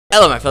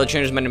Hello my fellow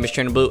trainers, my name is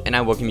Trainer Blue, and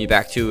I welcome you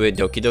back to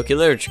Doki Doki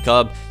Literature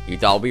Club. You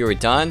thought we were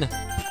done?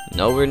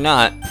 No, we're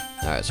not.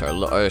 Alright,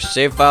 so our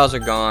save files are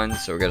gone,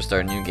 so we're gonna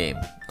start a new game.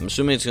 I'm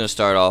assuming it's gonna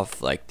start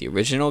off like the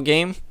original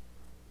game.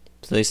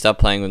 Please stop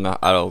playing with my...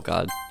 oh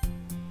god.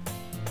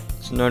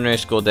 It's an ordinary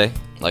school day,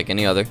 like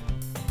any other.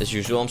 As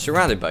usual, I'm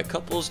surrounded by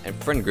couples and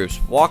friend groups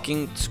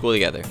walking to school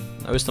together.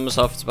 I always tell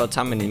myself it's about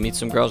time I need to meet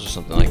some girls or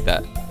something like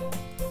that.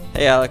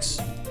 Hey Alex.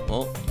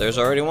 Well, there's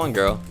already one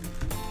girl.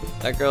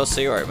 That girl is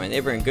Sayori, my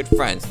neighbor and good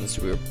friend since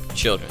we were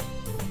children.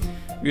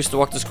 We used to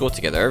walk to school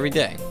together every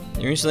day,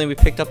 and recently we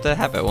picked up the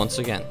habit once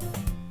again.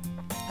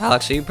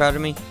 Alex, are you proud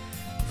of me?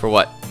 For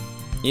what?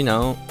 You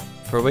know,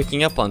 for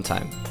waking up on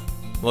time.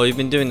 Well, you've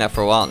been doing that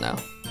for a while now.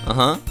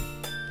 Uh-huh.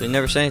 But you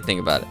never said anything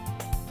about it.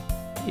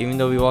 Even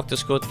though we walk to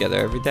school together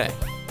every day.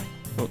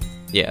 Well,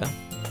 yeah.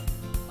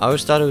 I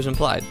always thought it was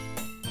implied.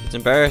 It's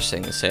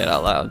embarrassing to say it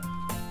out loud.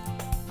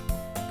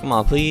 Come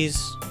on, please.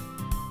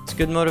 It's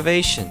good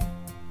motivation.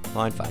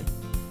 Fine, fine.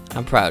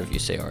 I'm proud of you,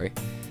 Sayori.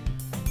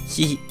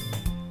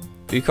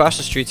 We cross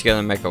the street together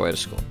and make our way to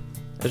school.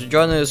 As we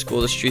draw near the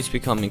school, the streets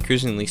become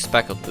increasingly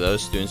speckled with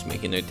those students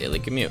making their daily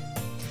commute.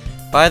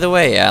 By the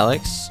way,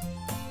 Alex,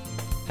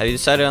 have you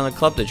decided on a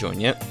club to join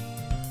yet?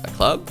 A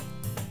club?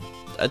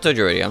 I told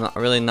you already,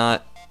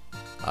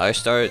 I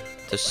started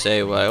to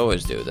say what I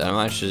always do, that I'm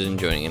not interested in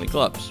joining any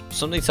clubs.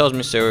 Something tells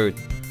me Sayori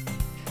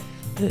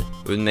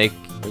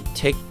would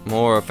take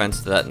more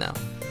offense to that now.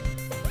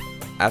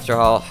 After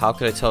all, how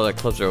could I tell that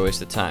clubs are a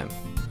waste of time?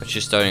 But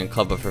she's starting a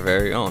club of her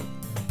very own.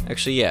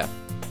 Actually, yeah.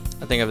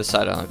 I think I've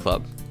decided on a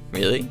club.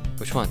 Really?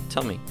 Which one?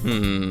 Tell me.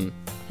 I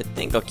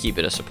think I'll keep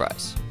it a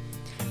surprise.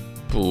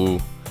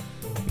 Boo.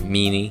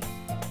 Meanie.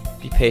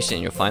 Be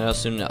patient, you'll find out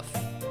soon enough.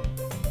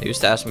 I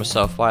used to ask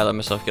myself why I let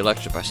myself get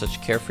lectured by such a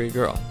carefree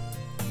girl.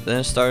 Then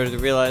I started to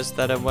realize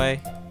that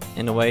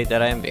in a way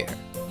that I envy her.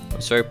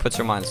 When Sayori puts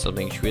her mind to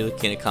something, she really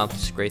can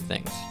accomplish great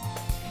things.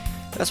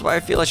 That's why I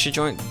feel I should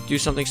do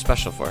something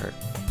special for her.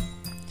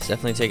 It's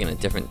definitely taking a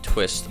different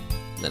twist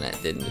than I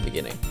did in the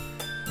beginning.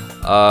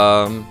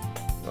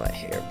 My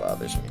hair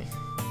bothers me.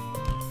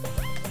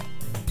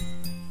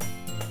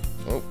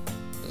 Oh,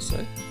 this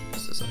side.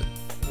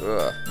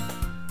 Ugh.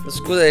 The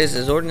school day is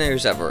as ordinary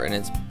as ever, and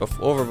it's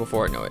over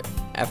before I know it.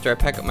 After I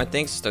pack up my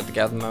things, I start to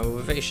gather my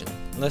motivation.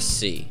 Let's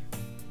see.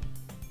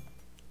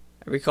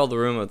 I recall the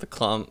room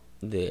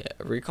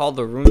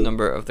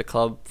number of the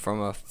club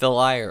from a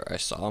flyer I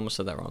saw. I almost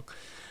said that wrong.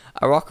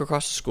 I walk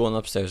across the school and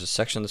upstairs a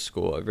section of the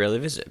school I rarely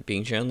visit,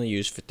 being generally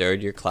used for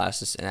third-year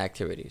classes and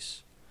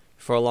activities.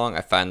 Before long,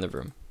 I find the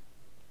room.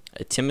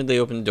 I timidly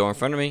open the door in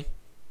front of me.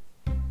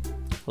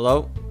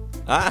 Hello?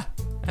 Ah!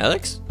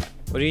 Alex?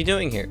 What are you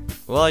doing here?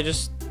 Well, I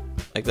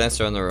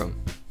glanced around the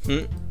room.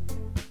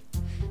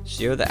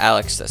 So you're the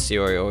Alex that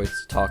Sayori always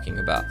talking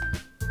about.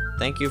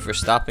 Thank you for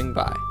stopping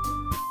by.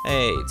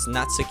 Hey, it's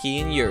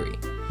Natsuki and Yuri.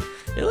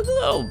 They look a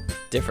little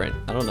different.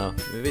 I don't know.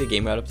 Maybe the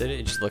game got updated.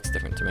 It just looks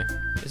different to me.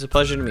 It's a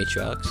pleasure to meet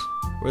you, Alex.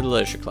 We're the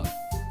Literature Club.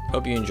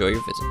 Hope you enjoy your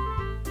visit.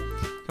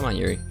 Come on,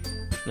 Yuri.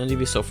 No need to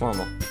be so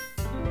formal.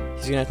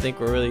 He's gonna think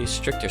we're really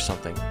strict or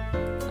something.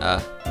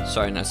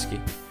 Sorry, Natsuki.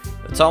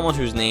 The tall one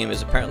whose name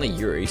is apparently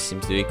Yuri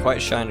seems to be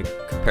quite shy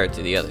compared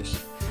to the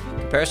others.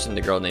 In comparison,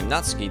 the girl named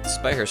Natsuki,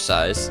 despite her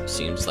size,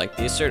 seems like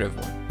the assertive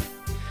one.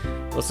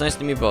 Well, it's nice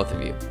to meet both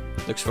of you.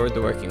 Looks forward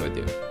to working with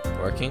you.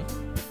 Working?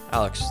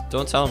 Alex,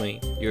 don't tell me.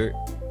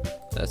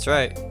 That's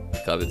right.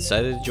 The club I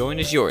decided to join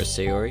is yours,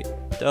 Sayori.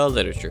 The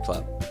Literature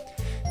Club.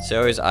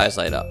 Sayori's eyes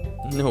light up.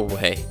 No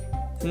way.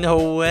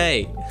 No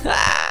way.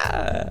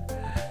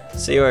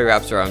 Sayori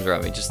wraps her arms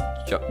around me, just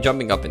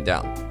jumping up and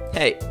down.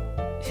 Hey.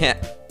 Yeah.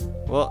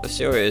 Well, if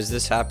Sayori is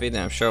this happy,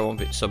 then I'm sure it won't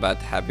be so bad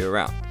to have you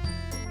around.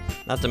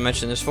 Not to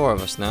mention there's 4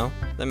 of us now.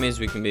 That means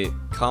we can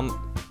become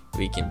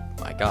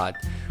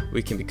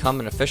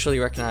an officially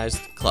recognized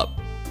club.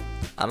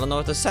 I don't know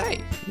what to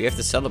say. We have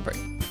to celebrate.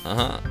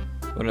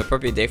 What an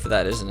appropriate day for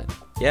that, isn't it?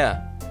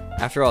 Yeah.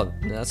 After all,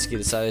 Natsuki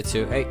decided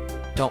to... Hey,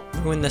 don't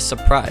ruin this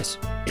surprise.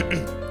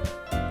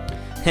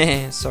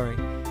 Sorry.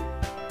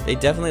 They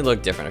definitely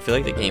look different. I feel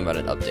like the game got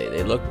an update.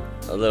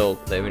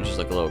 The images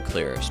look a little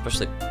clearer,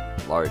 especially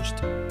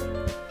enlarged.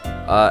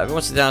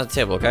 Everyone sit down at the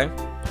table, okay?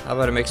 How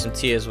about I make some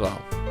tea as well?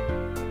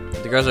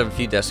 The girls have a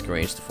few desks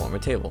arranged to form a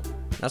table.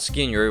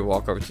 Natsuki and Yuri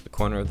walk over to the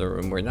corner of the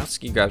room where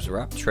Natsuki grabs a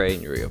wrapped tray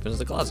and Yuri opens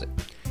the closet.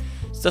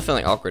 Still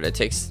feeling awkward, I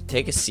take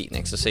a seat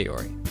next to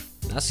Sayori.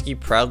 Natsuki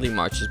proudly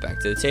marches back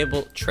to the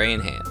table, tray in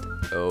hand.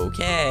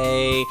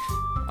 Okay,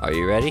 are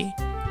you ready?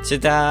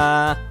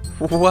 Ta-da!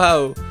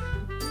 Whoa!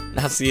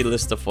 Natsuki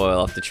lifts the foil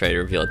off the tray to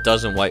reveal a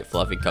dozen white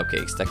fluffy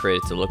cupcakes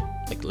decorated to look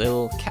like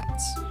little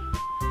cats.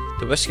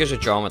 The whiskers are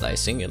drawn with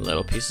icing and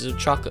little pieces of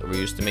chocolate were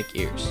used to make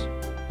ears.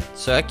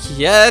 So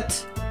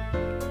cute!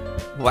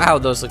 Wow,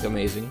 those look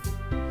amazing.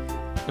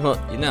 Well,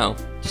 you know,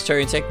 just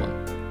hurry and take one.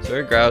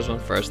 Sayori grabs one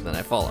first and then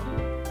I follow.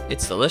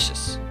 It's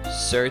delicious.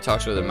 Sayori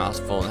talks with her mouth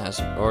full and has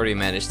already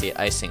managed to get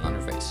icing on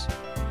her face.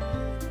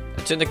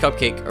 I turn the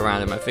cupcake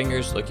around in my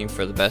fingers, looking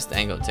for the best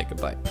angle to take a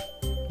bite.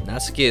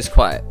 Natsuki is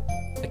quiet.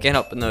 I can't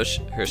help but notice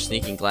her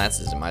sneaking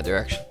glances in my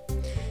direction.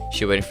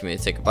 She waiting for me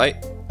to take a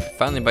bite. I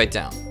finally bite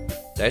down.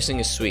 The icing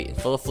is sweet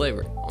and full of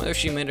flavor. I wonder if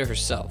she made it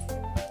herself.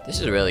 This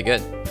is really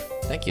good.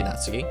 Thank you,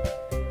 Natsuki.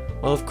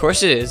 Well, of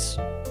course it is.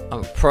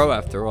 I'm a pro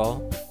after all.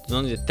 There's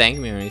no need to thank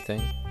me or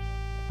anything.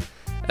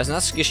 As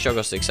Natsuki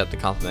struggles to accept the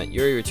compliment,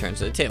 Yuri returns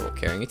to the table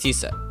carrying a tea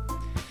set.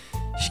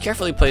 She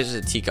carefully places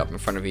a teacup in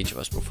front of each of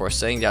us before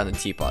setting down the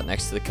teapot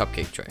next to the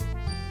cupcake tray.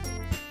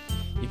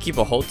 You keep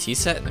a whole tea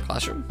set in the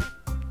classroom?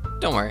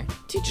 Don't worry,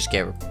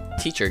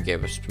 teacher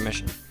gave us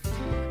permission.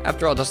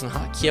 After all, doesn't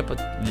hot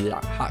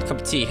cup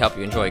of tea help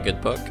you enjoy a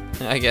good book?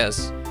 I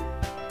guess.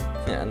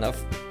 Yeah,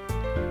 enough.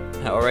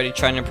 Already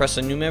trying to impress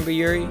a new member,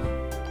 Yuri?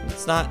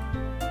 It's not.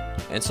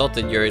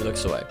 Insulted, Yuri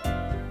looks away.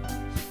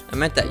 I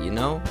meant that, you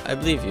know? I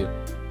believe you.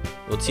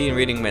 Well, tea and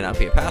reading may not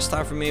be a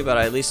pastime for me, but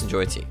I at least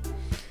enjoy tea.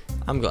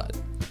 I'm glad.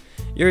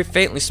 Yuri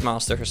faintly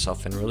smiles to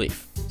herself in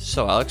relief.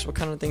 So, Alex, what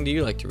kind of thing do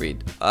you like to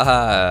read?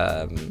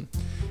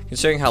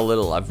 Considering how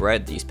little I've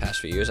read these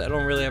past few years, I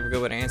don't really have a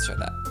good way to answer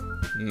that.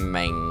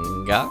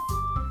 Manga?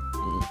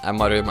 I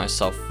mutter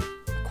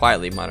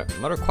quietly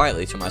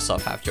to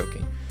myself, half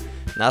joking.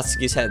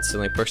 Natsuki's head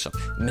suddenly perks up.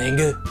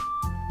 Manga?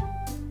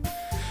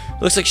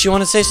 Looks like she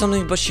wanted to say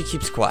something, but she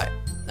keeps quiet.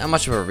 Not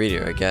much of a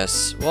reader, I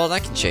guess. Well,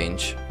 that can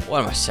change.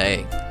 What am I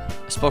saying?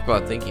 I spoke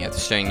about thinking after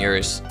sharing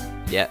Yuri's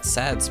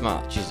sad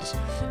smile. Jesus.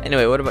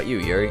 Anyway, what about you,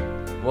 Yuri?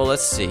 Well,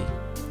 let's see.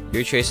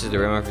 Yuri traces the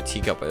rim of her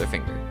teacup with her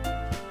finger.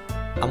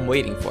 I'm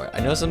waiting for it.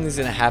 I know something's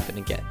gonna happen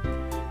again.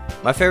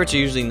 My favorites are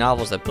usually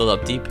novels that build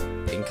up deep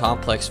and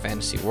complex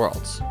fantasy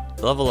worlds.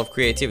 The level of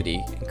creativity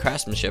and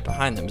craftsmanship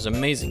behind them is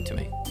amazing to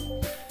me.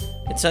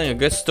 And telling a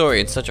good story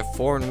in such a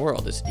foreign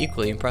world is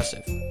equally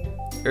impressive.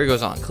 Yuri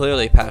goes on,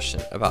 clearly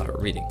passionate about her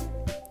reading.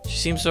 She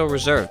seems so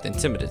reserved and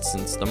timid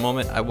since the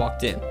moment I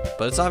walked in,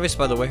 but it's obvious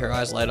by the way her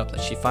eyes light up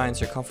that she finds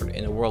her comfort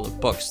in a world of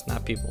books,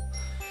 not people.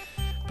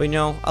 But you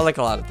know, I like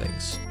a lot of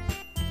things.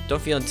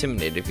 Don't feel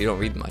intimidated if you don't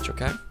read much,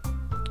 okay?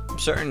 I'm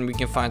certain we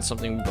can find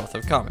something we both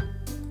have in common.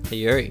 Hey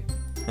Yuri,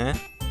 huh?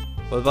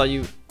 What about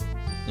you?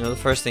 You know the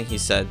first thing he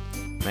said,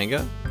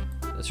 manga?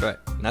 That's right,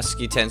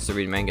 Natsuki tends to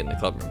read manga in the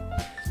club room.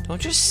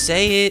 Don't just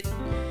say it!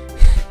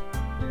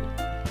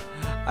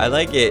 I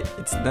like it,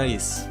 it's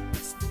nice.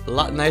 It's a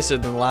lot nicer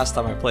than the last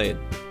time I played.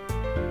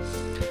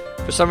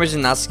 For some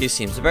reason Natsuki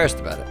seems embarrassed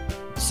about it.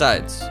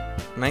 Besides,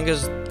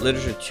 manga's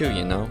literature too,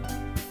 you know?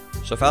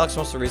 So if Alex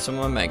wants to read some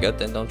of my manga,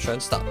 then don't try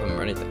and stop him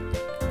or anything.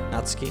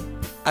 Natsuki,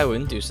 I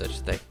wouldn't do such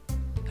a thing.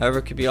 However,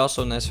 it could be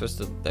also nice for us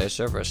to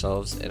diverse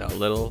ourselves a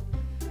little.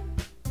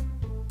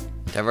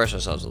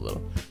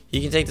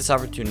 You can take this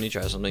opportunity to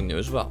try something new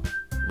as well.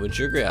 Would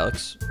you agree,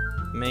 Alex?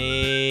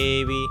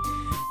 Maybe.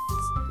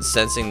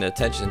 Sensing the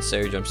tension,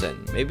 Sarah jumps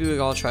in. Maybe we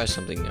all try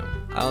something new.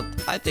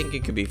 I think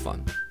it could be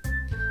fun.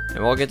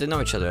 And we'll get to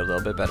know each other a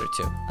little bit better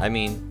too. I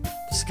mean,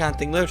 this is the kind of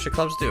thing literature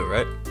clubs do,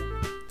 right?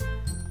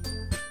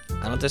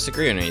 I don't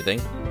disagree on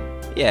anything.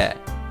 Yeah,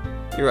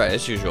 you're right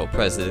as usual,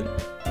 President.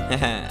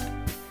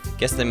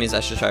 Guess that means I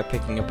should try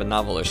picking up a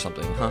novel or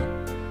something, huh?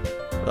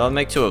 Well, that'll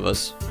make two of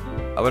us.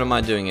 I wouldn't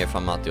mind doing it if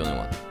I'm not the only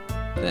one.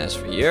 Then as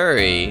for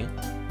Yuri,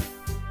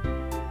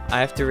 I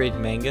have to read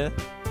manga?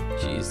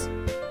 Jeez.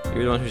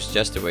 You're the one who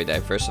suggested we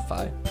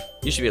diversify.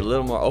 You should be a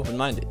little more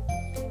open-minded.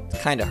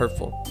 It's kinda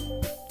hurtful.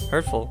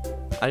 Hurtful?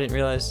 I didn't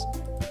realize.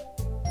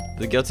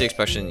 The guilty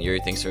expression, Yuri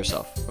thinks to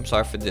herself. I'm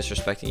sorry for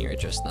disrespecting your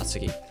interest,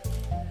 Natsuki.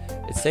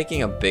 It's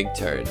taking a big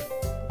turn,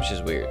 which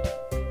is weird.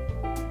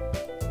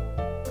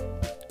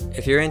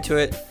 If you're into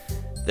it,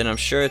 then I'm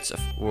sure it's a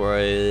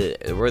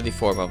worthy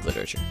form of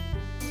literature.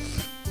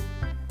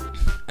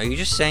 Are you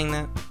just saying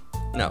that?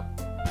 No,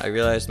 I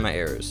realized my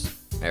error.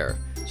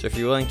 So if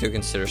you're willing to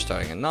consider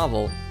starting a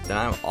novel, then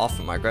I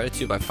offer my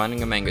gratitude by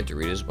finding a manga to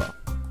read as well.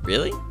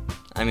 Really?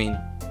 I mean,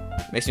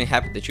 it makes me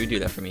happy that you do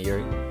that for me,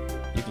 Yuri.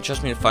 You can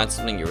trust me to find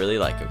something you really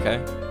like,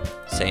 okay?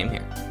 Same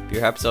here.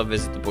 Perhaps I'll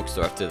visit the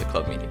bookstore after the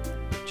club meeting.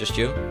 Just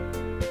you?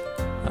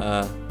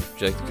 Would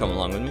you like to come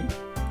along with me?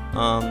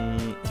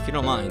 If you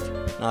don't mind.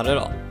 Not at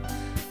all.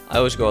 I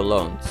always go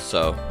alone,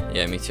 so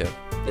yeah, me too.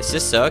 This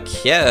is so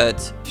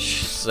cute.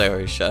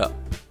 Sorry, shut up.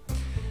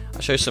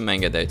 I'll show you some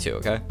manga there too,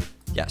 okay?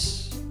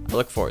 Yes. I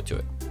look forward to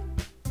it.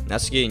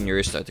 Natsuki and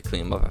Yuri start to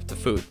clean them up after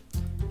food.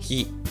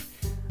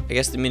 I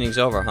guess the meeting's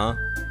over, huh?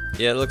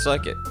 Yeah, it looks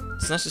like it.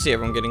 It's nice to see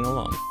everyone getting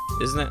along,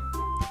 isn't it?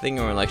 I think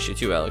everyone likes you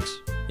too, Alex.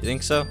 You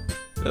think so?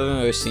 Everyone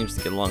always seems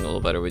to get along a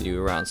little better with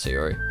you around,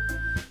 Sayori.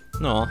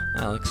 No,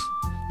 Alex.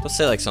 Don't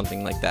say like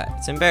something like that.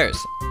 It's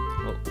embarrassing.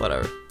 Well,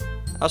 whatever.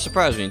 I was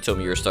surprised when you told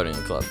me you were starting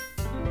a club,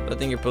 but I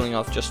think you're pulling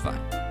off just fine.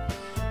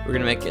 We're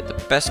gonna make it the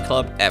best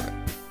club ever.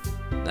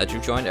 Now that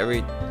you've joined,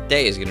 every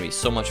day is gonna be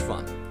so much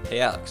fun. Hey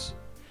Alex,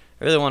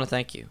 I really want to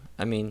thank you.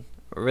 I mean,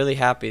 we're really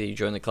happy that you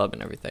joined the club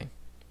and everything.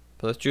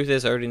 But the truth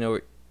is, I already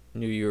knew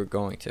you were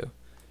going to.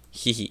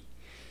 Hehe.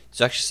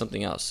 It's actually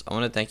something else. I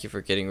want to thank you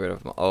for getting rid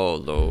of my— oh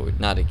Lord,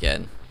 not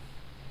again.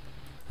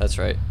 That's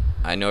right.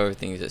 I know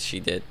everything that she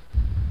did.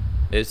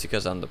 It's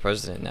because I'm the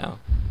president now.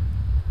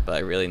 But I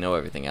really know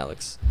everything,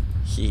 Alex.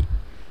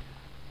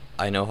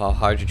 I know how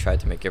hard you tried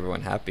to make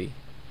everyone happy.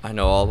 I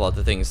know all about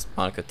the things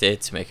Monica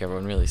did to make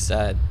everyone really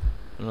sad.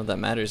 don't know if that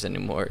matters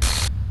anymore.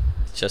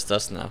 It's just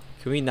us now.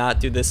 Can we not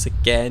do this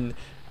again?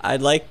 I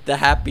like the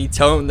happy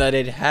tone that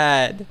it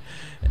had.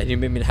 And you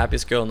made me the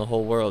happiest girl in the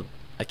whole world.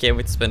 I can't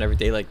wait to spend every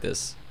day like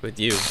this with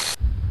you.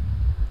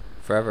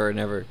 Forever and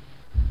ever.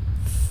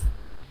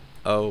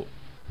 O-R-E-V-E-R.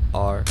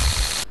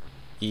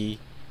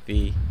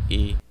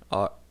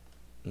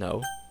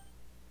 No.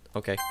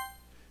 Okay.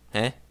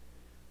 Huh?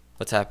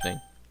 What's happening?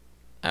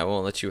 I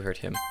won't let you hurt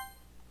him.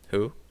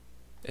 Who?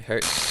 It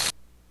hurts.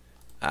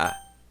 Ah.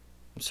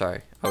 I'm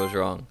sorry. I was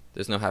wrong.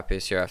 There's no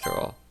happiness here after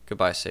all.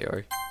 Goodbye,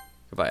 Sayori.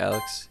 Goodbye,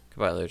 Alex.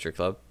 Goodbye, Literature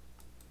Club.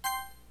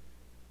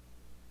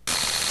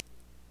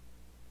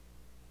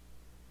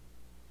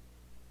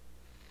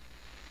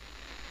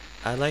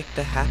 I like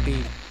the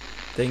happy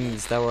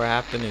things that were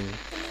happening.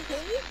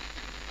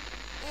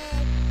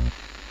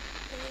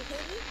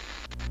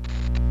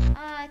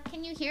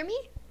 Can you hear me?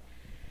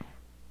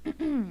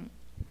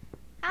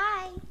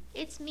 Hi,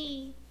 it's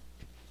me.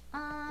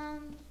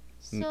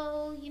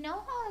 So you know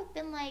how I've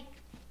been like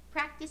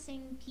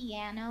practicing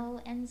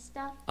piano and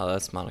stuff? Oh,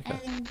 that's Monica.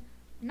 And I'm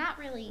not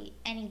really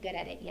any good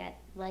at it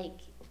yet, like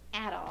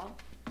at all.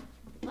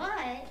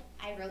 But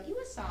I wrote you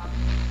a song,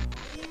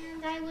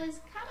 and I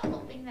was kind of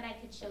hoping that I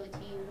could show it to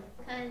you,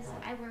 because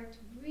I worked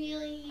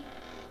really,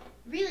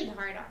 really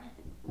hard on it.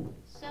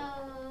 So,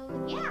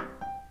 yeah.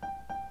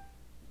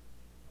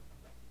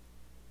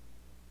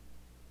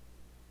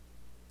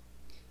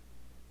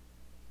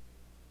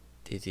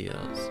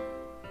 Details.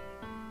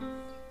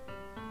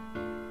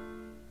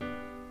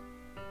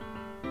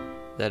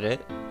 Is that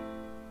it?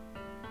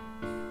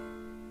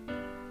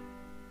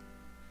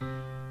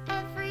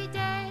 Every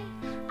day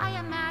I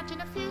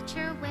imagine a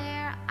future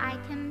where I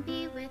can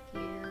be with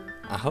you.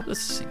 I hope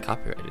this isn't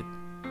copyrighted.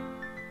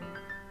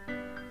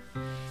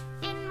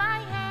 In my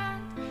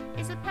hand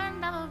is a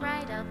pen that will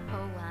write a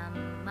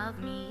poem of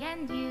me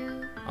and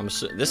you.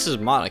 This is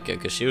Monica,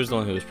 because she was the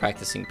one who was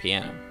practicing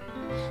piano.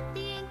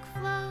 The ink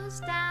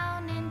flows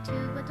down into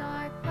a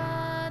dark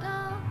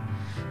puddle.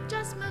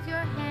 Just move your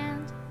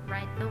hand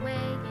right the way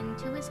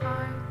into his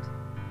heart.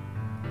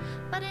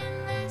 But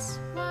in this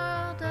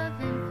world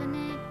of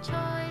infinite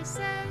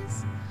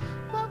choices,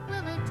 what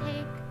will it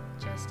take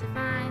just to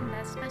find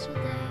that special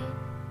day?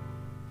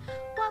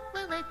 What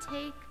will it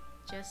take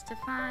just to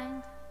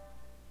find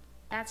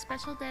that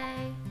special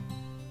day?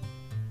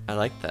 I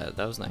like that.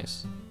 That was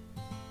nice.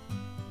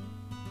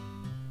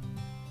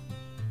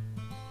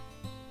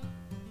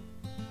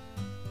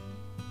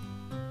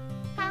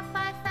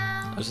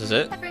 This is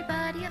it?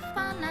 Everybody a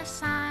fun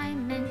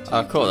assignment.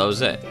 Oh, cool. That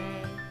was it.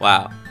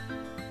 Wow.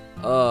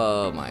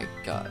 Oh my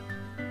god.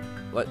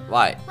 What?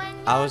 Why?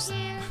 I was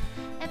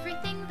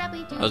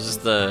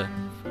just the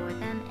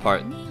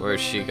part where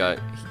he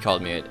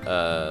called me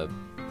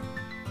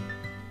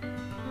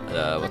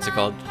what's it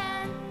called?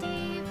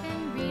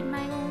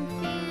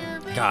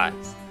 God.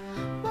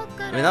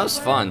 I mean, that was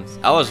fun.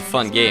 That was a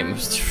fun game.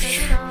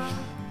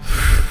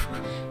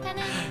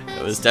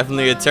 It was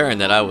definitely a turn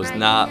that I was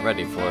not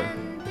ready for.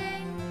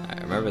 I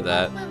remember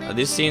that. Are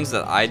these scenes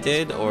that I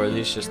did, or are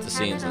these just the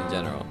scenes in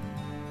general?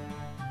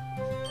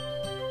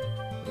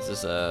 Is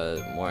this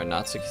a more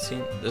Natsuki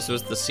scene? This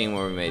was the scene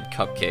where we made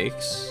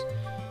cupcakes.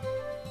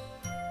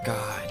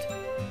 God,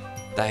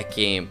 that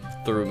game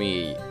threw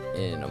me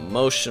in an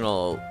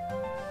emotional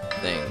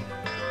thing.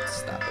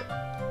 Stop it.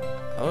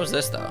 What was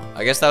this though?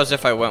 I guess that was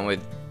if I went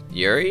with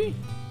Yuri?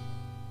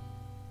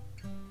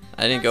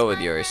 I didn't go with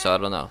Yuri, so I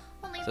don't know.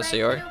 Is this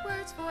Yuri?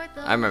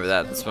 I remember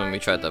that. That's when we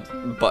tried to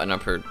button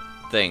up her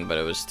thing, but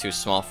it was too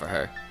small for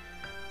her.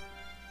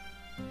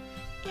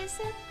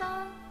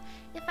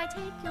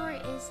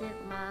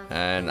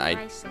 And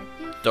I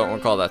don't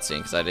recall that scene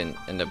because I didn't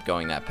end up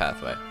going that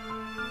pathway.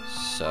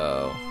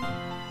 So,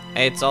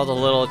 hey, it's all the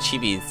little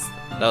chibis.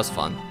 That was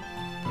fun.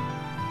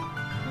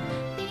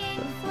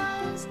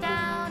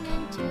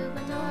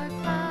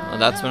 Well,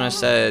 that's when I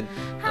said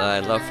that I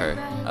love her,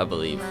 I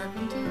believe.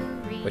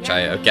 Which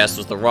I guess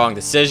was the wrong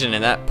decision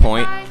at that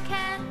point.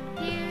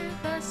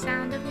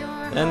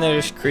 And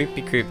there's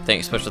creepy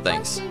things, special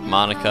thanks.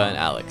 Monica and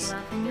Alex.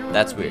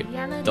 That's weird.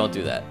 Don't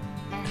do that.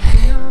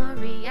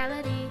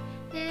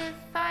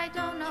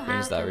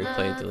 Means that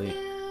replay delete.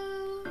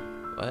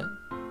 What?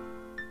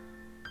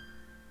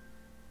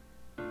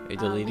 Are you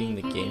deleting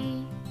the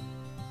game?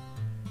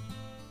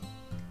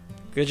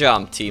 Good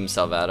job, Team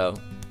Salvato.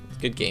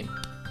 Good game.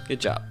 Good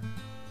job.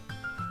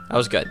 That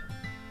was good.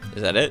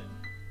 Is that it?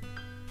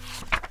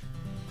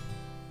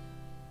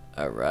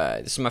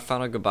 Alright, this is my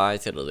final goodbye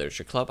to the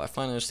Literature Club. I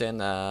finally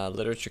understand that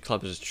Literature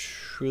Club is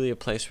truly a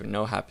place where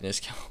no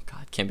happiness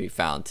can be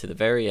found. To the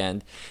very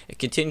end, it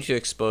continues to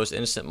expose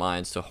innocent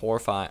minds to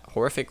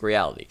horrific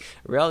reality.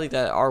 A reality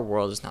that our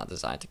world is not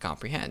designed to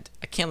comprehend.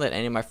 I can't let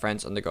any of my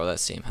friends undergo that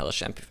same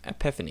hellish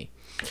epiphany.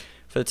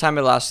 For the time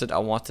it lasted, I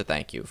want to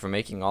thank you for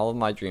making all of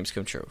my dreams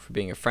come true, for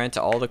being a friend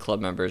to all the club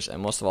members,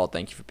 and most of all,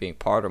 thank you for being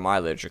part of my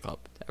Literature Club.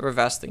 With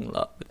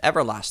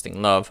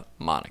everlasting love,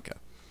 Monica.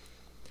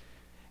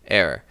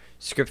 Error.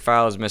 Script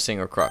file is missing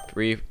or corrupt.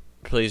 Please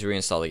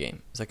reinstall the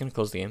game. Is that going to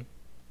close the game?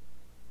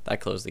 That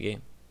closed the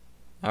game.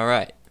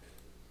 Alright.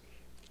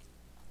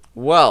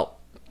 Well,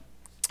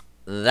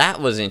 that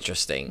was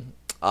interesting.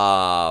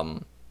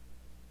 God,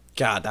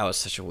 that was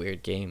such a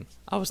weird game.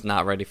 I was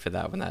not ready for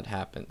that when that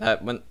happened.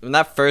 When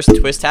that first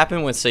twist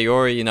happened, when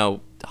Sayori,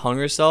 hung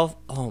herself.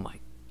 Oh my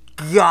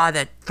God,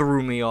 that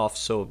threw me off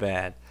so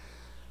bad.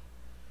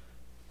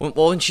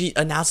 When she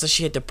announced that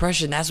she had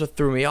depression, that's what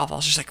threw me off. I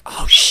was just like,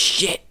 oh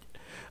shit,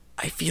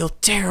 I feel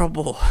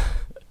terrible.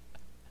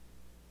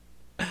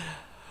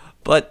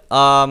 But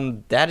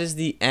that is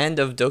the end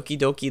of Doki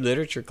Doki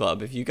Literature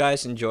Club. If you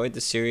guys enjoyed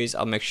the series,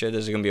 I'll make sure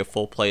there's gonna be a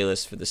full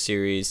playlist for the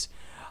series.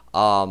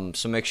 So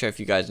make sure if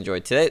you guys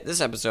enjoyed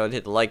this episode,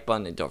 hit the like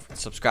button and don't forget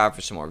to subscribe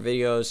for some more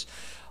videos.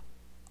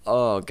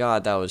 Oh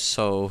God, that was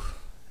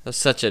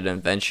such an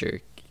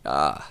adventure.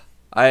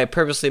 I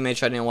purposely made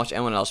sure I didn't watch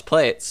anyone else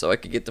play it so I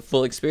could get the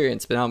full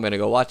experience. But now I'm gonna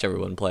go watch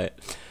everyone play it.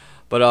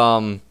 But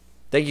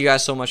thank you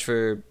guys so much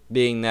for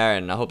being there,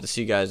 and I hope to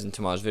see you guys in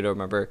tomorrow's video.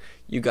 Remember,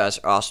 you guys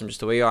are awesome just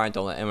the way you are, and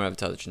don't let anyone ever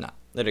tell you that you're not.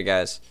 Later,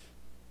 guys.